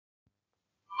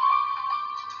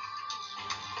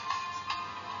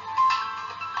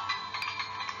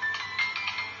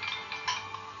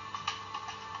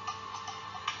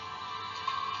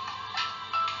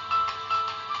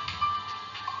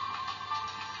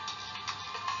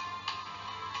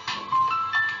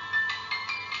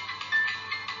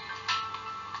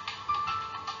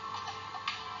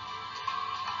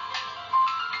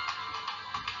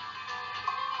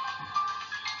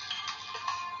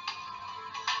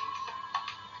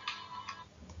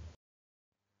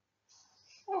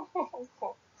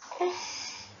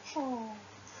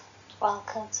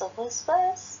Welcome to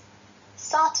Whispers.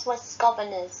 Southwest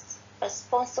governors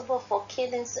responsible for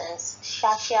killings in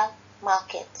Sasha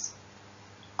market.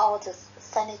 Or the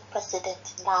Senate President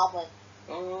Lawan.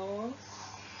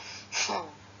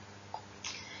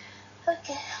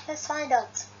 Okay, let's find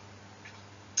out.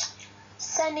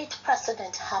 Senate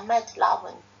President Ahmed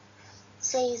Lawan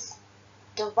says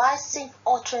divisive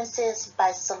utterances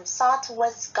by some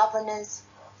Southwest governors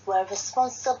were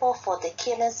responsible for the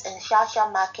killings in Sasha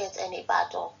Market in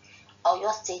Ibadan,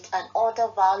 Oyo State, and other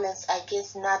violence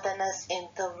against northerners in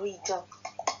the region.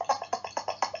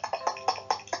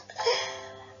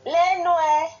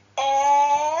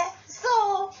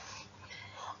 So,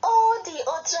 all the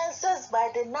utterances by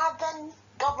the northern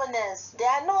governors, they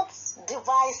are not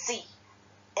divisive.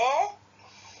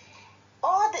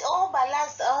 All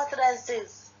balanced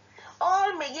utterances,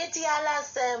 all Megeti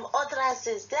Allah's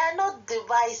utterances, they are not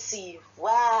divisive.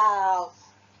 Wow.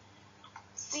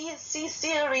 See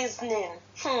reasoning.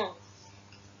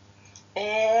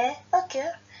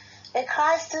 Okay. A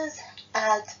crisis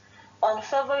on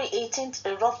February 18th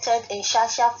erupted in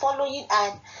Sasha following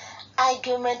an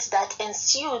argument that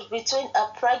ensued between a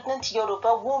pregnant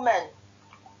Yoruba woman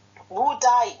who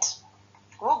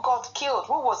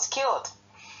was killed,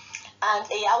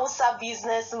 and a Hausa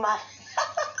businessman.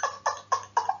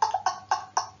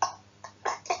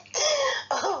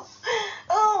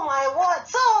 oh my word.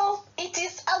 So it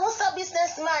is Hausa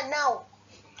businessman now.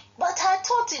 But I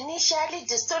thought initially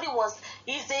the story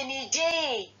is a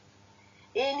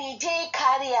Nij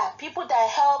carrier, people that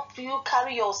help you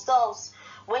carry your stuffs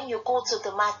when you go to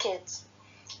the market.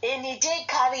 A Nij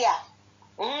carrier.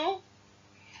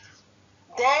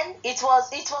 Then it was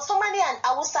somebody an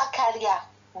Hausa carrier.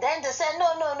 Then they said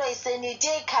no, it's a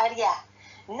Nij carrier.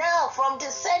 Now from the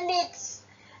Senate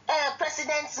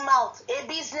president's mouth, a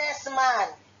businessman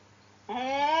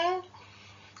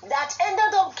that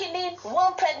ended up killing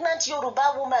one pregnant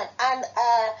Yoruba woman and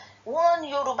one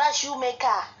Yoruba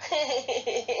shoemaker.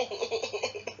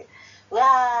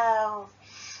 Wow.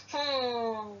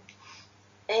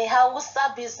 A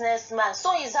Hausa businessman.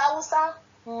 So is Hausa?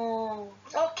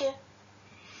 Okay.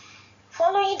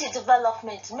 Following the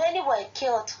development, many were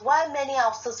killed while many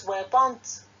houses were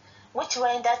burnt, which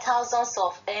rendered thousands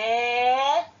of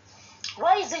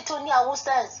Why is it only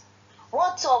Hausas?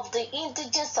 What of the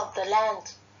indigenous of the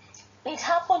land? It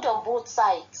happened on both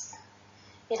sides.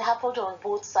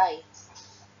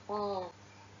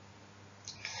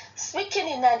 Speaking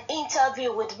in an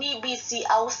interview with BBC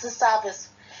Hausa service,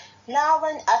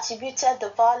 Lawan attributed the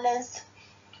violence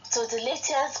to the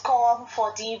latest call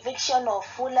for the eviction of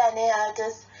Fulani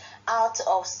elders out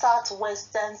of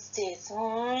southwestern states.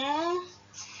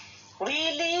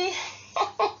 Really?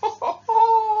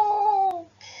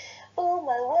 Oh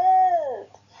my word.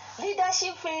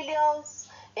 Leadership failures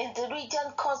in the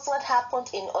region caused what happened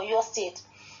in Oyo State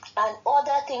and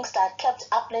other things that kept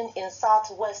happening in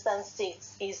southwestern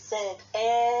states. He said,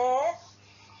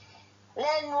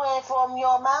 learn from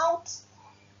your mouth.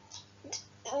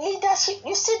 Leadership,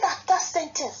 you see that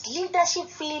sentence, leadership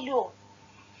failure.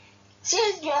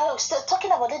 See, you are still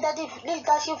talking about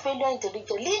leadership failure in the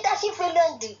region. Leadership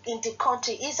failure in the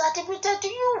country is attributed to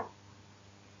you.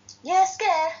 Yes,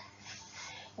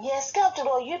 after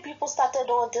all, you people started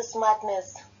all this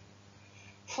madness.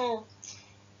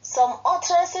 Some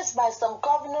utterances by some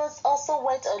governors also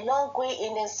went a long way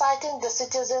in inciting the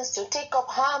citizens to take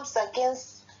up arms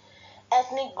against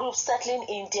ethnic groups settling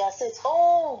in their states.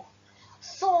 Oh,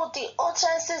 so the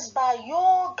utterances by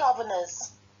your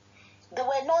governors, they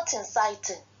were not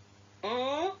inciting.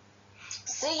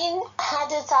 Saying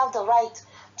hadn't have the right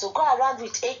to go around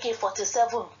with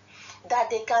AK-47, that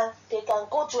they can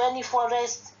go to any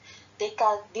forest, they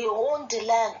own the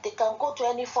land, they can go to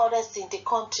any forest in the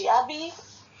country. Abi?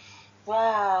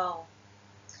 Wow.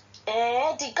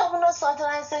 The governor's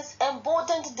utterances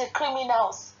emboldened the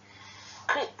criminals.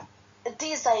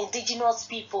 These are indigenous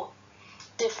people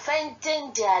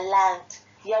defending their land.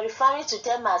 You are referring to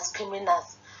them as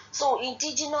criminals. So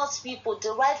indigenous people,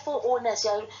 the rightful owners.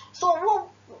 So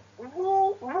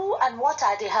who and what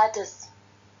are the herders?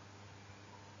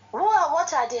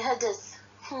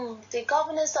 The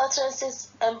governor's utterances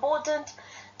emboldened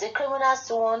the criminals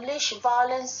to unleash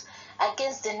violence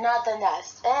against the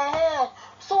northerners.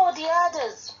 So the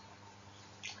others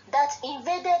that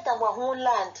invaded our own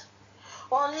land,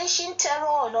 unleashing terror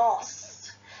on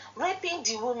us, raping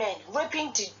the women,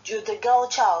 raping the girl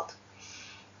child,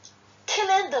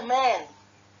 killing the men.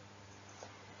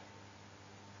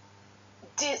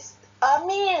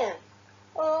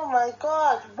 Oh my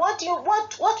God, what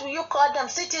will you call them?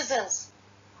 Citizens?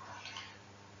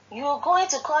 You're going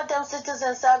to call them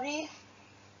citizens, Abi?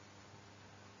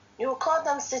 You call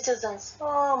them citizens.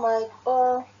 Oh my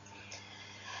God.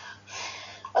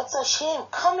 It's a shame.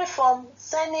 Coming from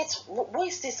Senate, who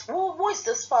is this? Who is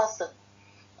this person?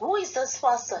 Who is this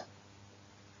person?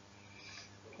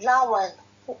 Lawan,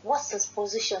 what's his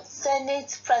position?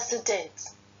 Senate President.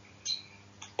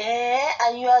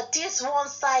 And you are this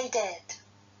one-sided.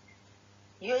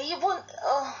 You're even...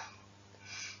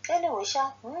 anyway,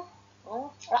 Sha.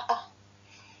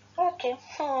 Okay.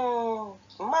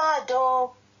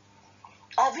 Mado.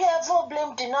 Have you ever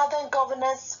blamed the northern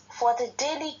governors for the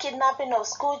daily kidnapping of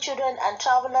school children and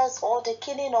travelers or the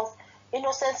killing of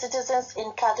innocent citizens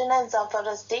in Kaduna and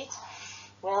Zamfara State?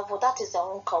 Well, but that is their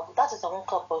own cup. That is their own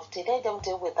cup of tea. Let them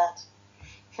deal with that.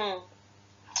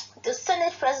 The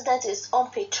Senate President is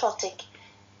unpatriotic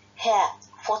here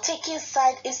for taking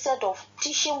side instead of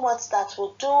teaching words that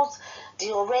will dose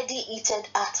the already heated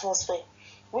atmosphere.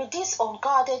 With this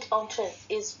unguarded entrance,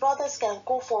 his brothers can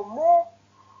go for more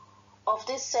of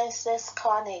this senseless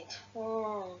carnage.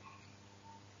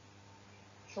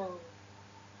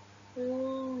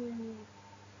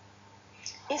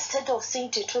 Instead of seeing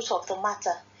the truth of the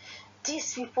matter,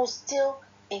 these people still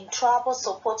in tribal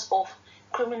support of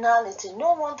criminality.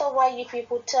 No wonder why you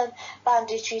people turn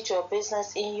banditry to a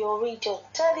business in your region.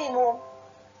 Tell him,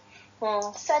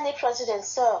 Senate President,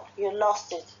 sir, you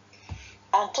lost it.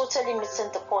 And totally missing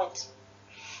the point.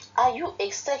 Are you a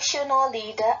sectional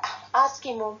leader? Ask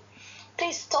him,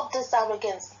 please stop this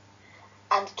arrogance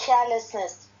and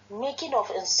carelessness, making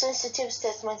of insensitive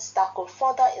statements that could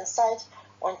further incite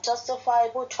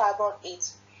unjustifiable tribal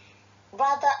hate.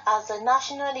 Rather, as a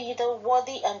national leader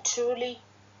worthy and truly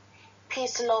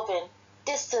peace-loving,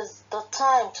 this is the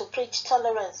time to preach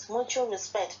tolerance, mutual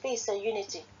respect, peace, and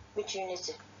unity. With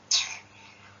unity.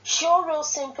 Show real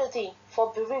sympathy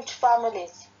for bereaved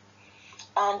families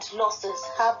and losses.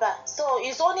 Haba. So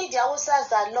it's only the Hausas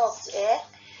that lost, eh?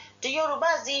 The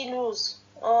Yorubas didn't lose.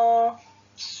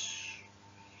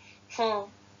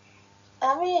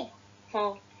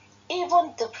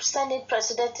 Even the Senate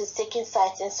President is taking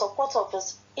sides in support of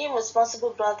his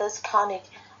irresponsible brother's carnage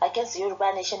against the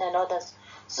Yoruba nation and others.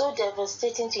 So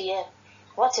devastating to hear.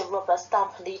 What a rubber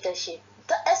stamp leadership.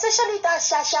 Especially that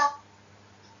Sasha.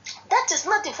 That is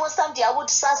not the first time the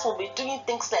Hausas will be doing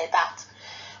things like that.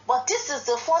 But this is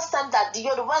the first time that the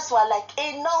Yorubas were like,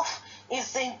 enough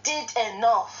is indeed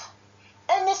enough.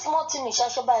 Any small thing in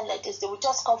Shashaba like this, they will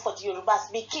just come for the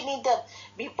Yorubas, be killing them,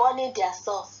 be burning their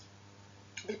souls.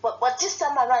 But this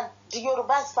time around, the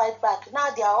Yorubas fight back.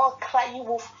 Now they are all crying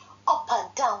wolf up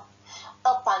and down,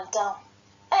 up and down.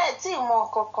 Timon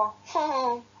Koko.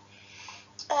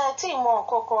 Timon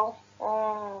Koko.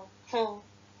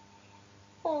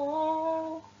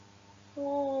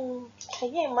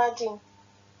 Can you imagine?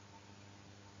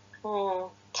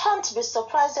 Can't be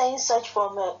surprised any such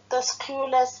from this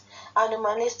clueless,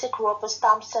 animalistic rubber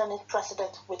stamp Senate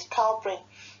President with cow brain,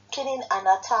 killing and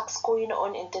attacks going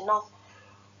on in the north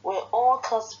were all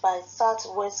caused by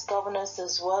Southwest governors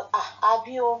as well.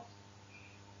 Abio,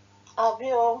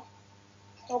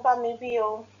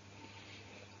 Obamibio.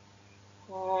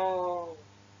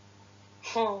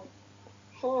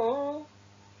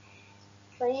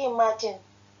 Can you imagine?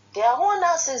 Their own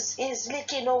house is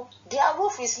leaking, their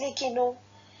roof is leaking,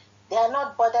 They are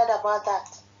not bothered about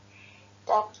that.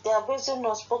 They are busy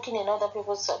not spoken in other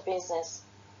people's business.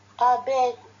 I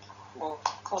beg.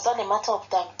 It's not a matter of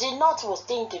time. The north will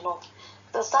stay in the north.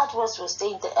 The southwest will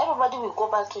stay in the. Everybody will go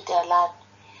back to their land.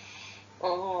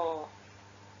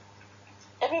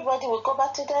 Everybody will go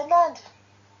back to their land.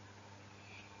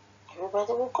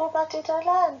 Everybody will go back to their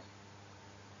land.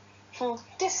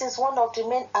 This is one of the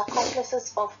main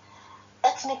accomplices of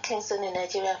ethnic cleansing in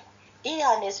Nigeria. He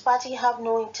and his party have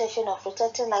no intention of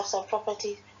protecting lives and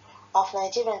property of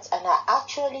Nigerians and are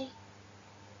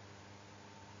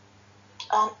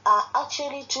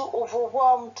actually too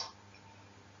overwhelmed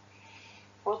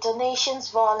with the nation's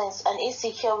violence and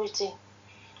insecurity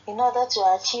in order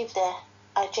to achieve their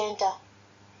agenda.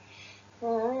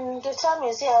 The time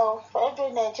is here for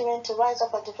every Nigerian to rise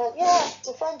up and defend. Yeah,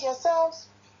 defend yourselves.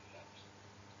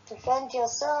 Defend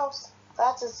yourselves.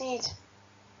 That is it.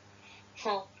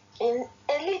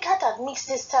 A leader that makes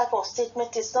this type of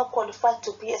statement is not qualified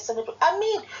to be a celebrity. I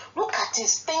mean, look at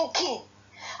his thinking.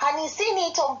 And he's saying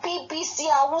it on BBC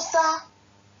Hausa.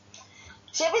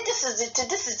 Maybe this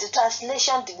is the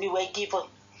translation that we were given.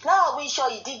 Now are we sure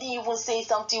he didn't even say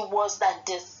something worse than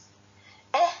this?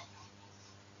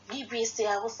 BBC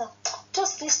Hausa.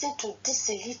 Just listen to this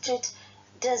illiterate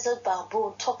desert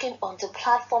baboon talking on the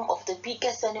platform of the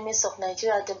biggest enemies of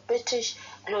Nigeria, the British,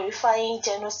 glorifying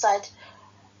genocide,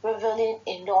 reveling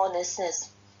in lawlessness.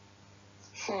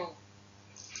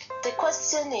 The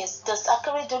question is, does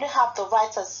Akere really have the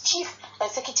right as Chief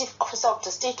Executive Officer of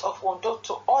the state of Ondo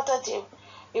to order the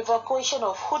evacuation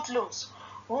of hoodlums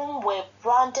whom were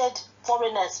branded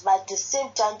foreigners by the same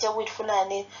Janjaweed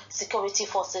Fulani security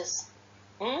forces?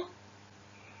 You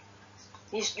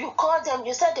called them,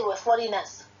 you said they were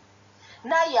foreigners.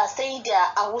 Now you are saying they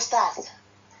are Awusas.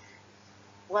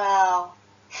 Wow.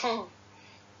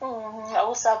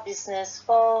 Awusa business.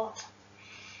 Oh,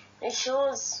 it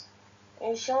shows.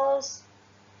 It shows.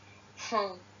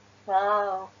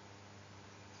 Wow.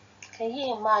 Can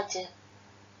you imagine?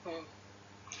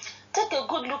 Take a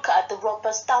good look at the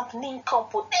rubber stamp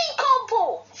Ninkompo.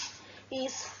 Ninkompo!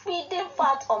 He's feeding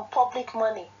fat on public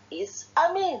money.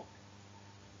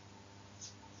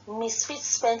 Misfit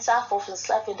spends half of his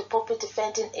life in the pulpit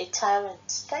defending a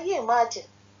tyrant. Can you imagine?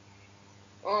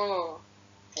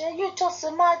 Yeah, you just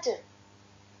imagine.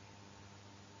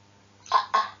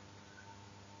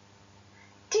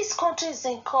 This country is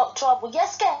in trouble.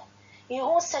 Yes, your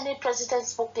whole Senate president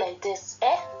spoke like this,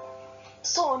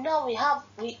 So now we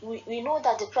know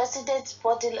that the president's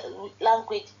body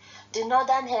language, the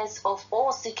northern heads of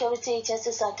all security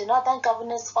agencies and the northern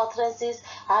governance authorities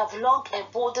have long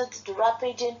emboldened the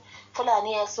rampaging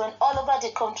Fulani X-Men all over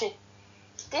the country.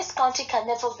 This country can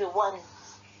never be won.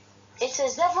 It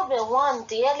has never been won.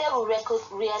 The earlier we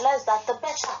realize that, the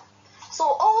better. So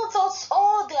all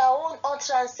their own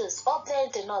utterances up there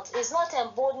in the north is not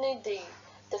emboldening the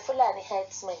Fulani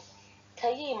headsmen.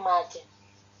 Can you imagine?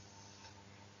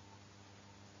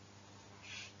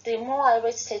 The more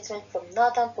irate statement from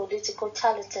northern political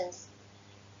charlatans,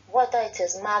 whether it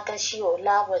is Magashi or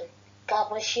Lawan,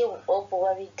 Gabashi or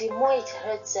Buhari, the more it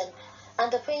hurts them,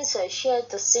 and the pains are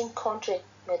shared the same country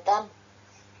with them.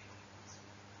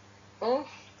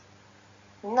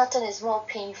 Nothing is more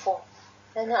painful.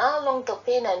 And how long the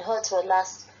pain and hurt will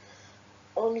last,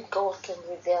 only God can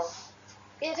reveal.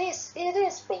 It is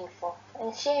painful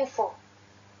and shameful.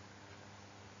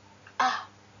 A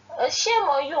shame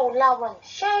on you, Lawan.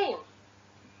 Shame.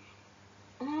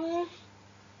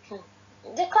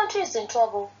 The country is in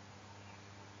trouble.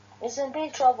 It's in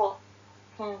big trouble.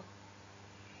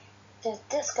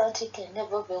 This country can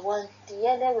never be won. The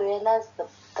earlier we realize, the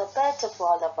better for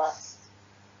all of us.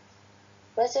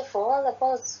 Better for all of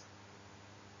us.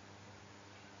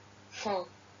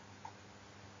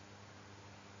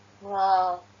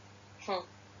 Wow.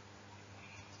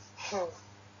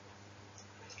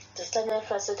 The Senate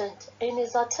President, in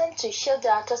his attempt to shield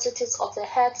the atrocities of the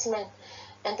herdsmen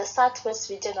in the southwest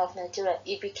region of Nigeria,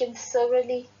 he became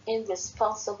thoroughly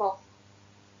irresponsible.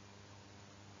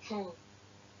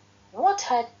 What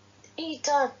had he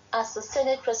done as the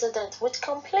Senate President with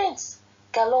complaints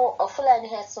galore of Fulani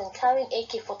herdsmen carrying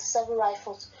AK-47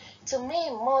 rifles to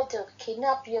maim, murder,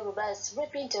 kidnap Yorubas,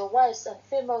 raping their wives and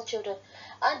female children,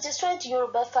 and destroying the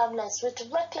Yoruba families with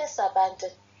reckless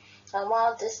abandon? And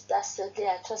while these dastardly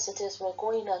atrocities were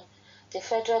going on, the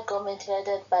federal government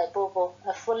headed by Bobo,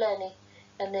 a Fulani,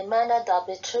 in a manner that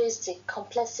betrays the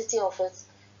complexity of its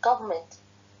government,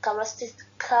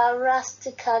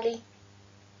 characteristically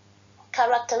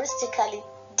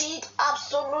did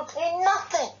absolutely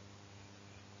nothing.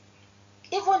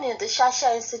 Even in the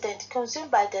Sasha incident,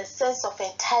 consumed by their sense of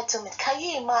entitlement. Can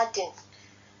you imagine?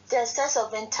 Their sense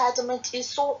of entitlement is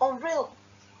so unreal.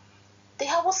 The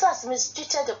Hausas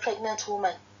mistreated a pregnant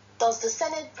woman. Does the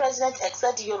Senate President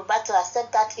expect the Yoruba to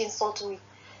accept that insult?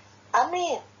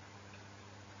 I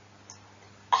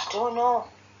don't know.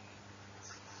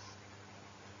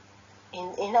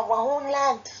 In our own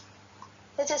land,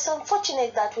 it is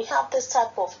unfortunate that we have this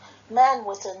type of man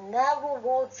with a narrow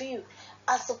worldview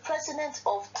as the president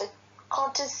of the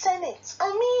country's Senate.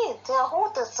 They are all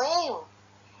the same.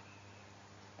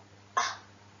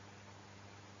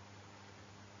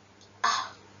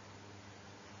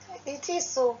 It is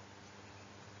so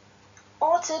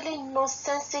utterly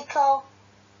nonsensical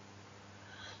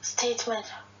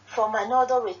statement from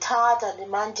another retired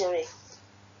animandere.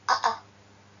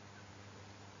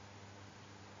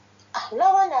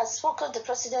 Lawan has spoken the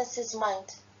presidency's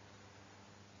mind.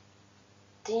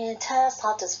 The entire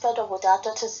South is fed up with the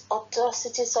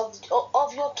atrocities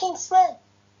of your kingsmen.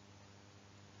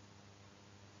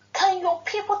 Can your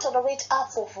people tolerate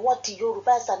half of what the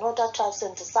Yorubas and other tribes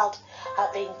in the South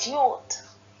have endured?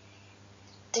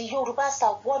 The Yorubas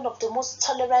are one of the most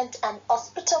tolerant and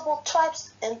hospitable tribes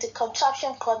in the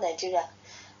contraption called Nigeria.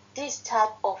 This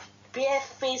type of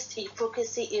bare-faced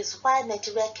hypocrisy is why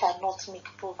Nigeria cannot make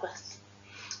progress.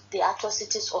 The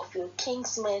atrocities of your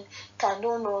kingsmen can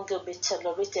no longer be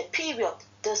tolerated, period.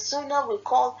 The sooner we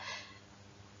call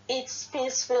it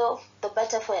peaceful, the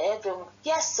better for everyone.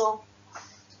 Yes, so.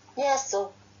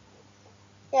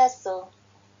 Yes, so.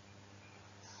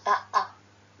 Uh-uh.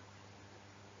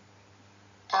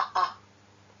 Uh-uh.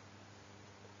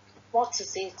 What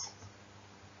is it?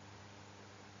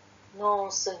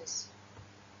 Nonsense.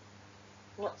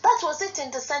 No, that was it in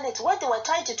the Senate when they were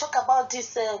trying to talk about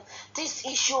this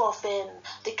issue of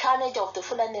the carnage of the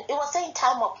Fulani. It was saying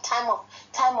time up, time up,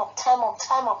 time up, time up,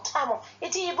 time up, time up.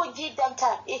 It didn't even give them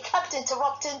time. It kept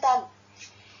interrupting them,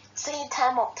 saying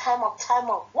time up, time up, time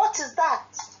up. What is that?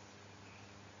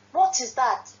 What is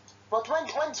that? But when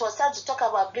it was time to talk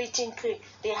about bleaching creek,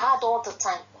 they had all the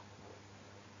time.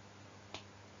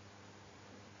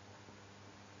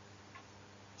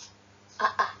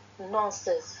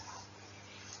 Nonsense.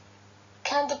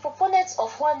 Can the proponents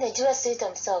of One Nigeria say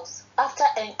themselves, after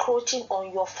encroaching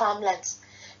on your farmlands,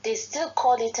 they still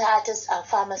call it artists and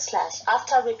farmers slash,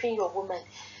 after raping your women,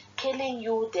 killing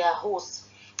you their hosts,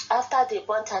 after they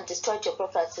burnt and destroyed your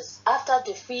properties, after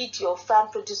they feed your farm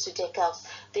produce to their cows,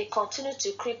 they continue to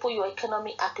cripple your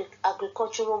economy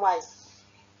agricultural wise?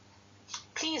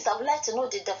 Please, I would like to know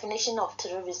the definition of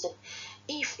terrorism,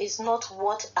 if it's not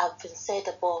what I've been said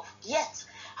above. Yet,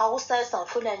 Hausas and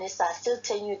Fulanis are still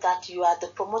telling you that you are the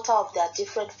promoter of their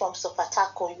different forms of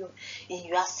attack on you in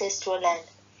your ancestral land.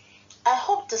 I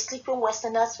hope the sleeping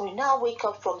Westerners will now wake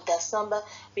up from their slumber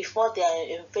before they are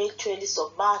eventually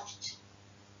submerged.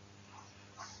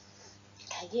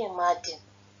 Can you imagine?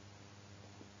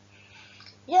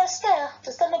 Yes, sir,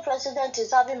 the Senate President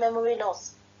is having memory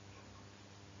loss.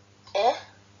 Eh?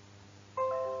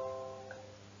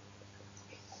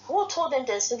 Who told them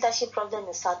there's leadership problem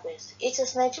in Southwest? It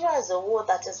is Nigeria as a whole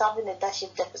that is having a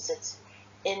leadership deficit.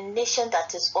 A nation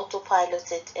that is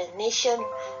autopiloted, a nation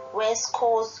where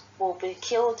scores will be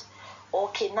killed or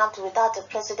kidnapped without the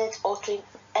president uttering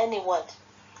any word.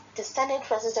 The Senate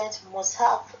President must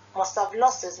have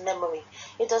lost his memory.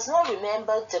 He does not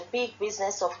remember the big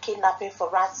business of kidnapping for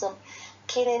ransom,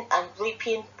 killing and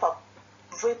raping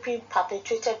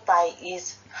perpetrated by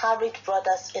his harried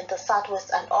brothers in the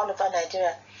Southwest and all over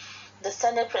Nigeria. The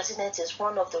Senate President is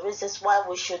one of the reasons why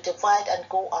we should divide and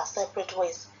go our separate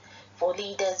ways for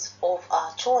leaders of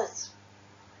our choice.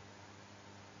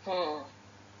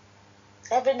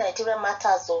 Every Nigerian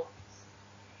matters, though.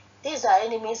 These are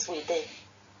enemies within.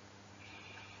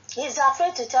 He's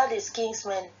afraid to tell his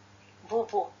kingsmen,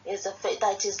 Boo-boo,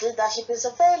 that his leadership is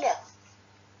a failure.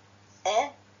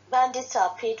 Bandits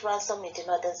are paid ransom in the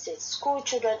northern states. School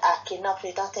children are kidnapped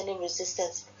without any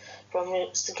resistance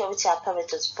from security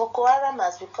apparatus. Boko Haram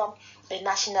has become a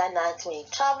national nightmare.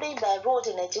 Traveling by road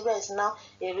in Nigeria is now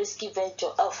a risky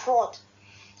venture. A fraud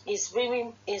is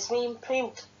being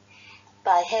primed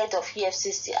by head of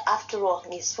EFCC. After all,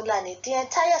 he's Fulani. The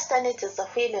entire Senate is a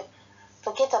failure.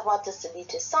 Forget about this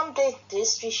elite. Someday the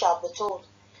history shall be told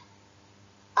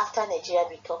after Nigeria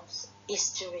becomes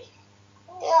history.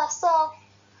 Yeah, so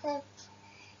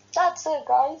that's it,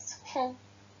 guys. Can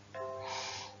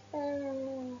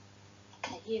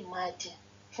you imagine?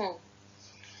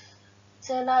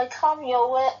 Till I come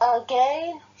your way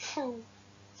again.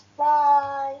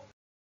 Bye.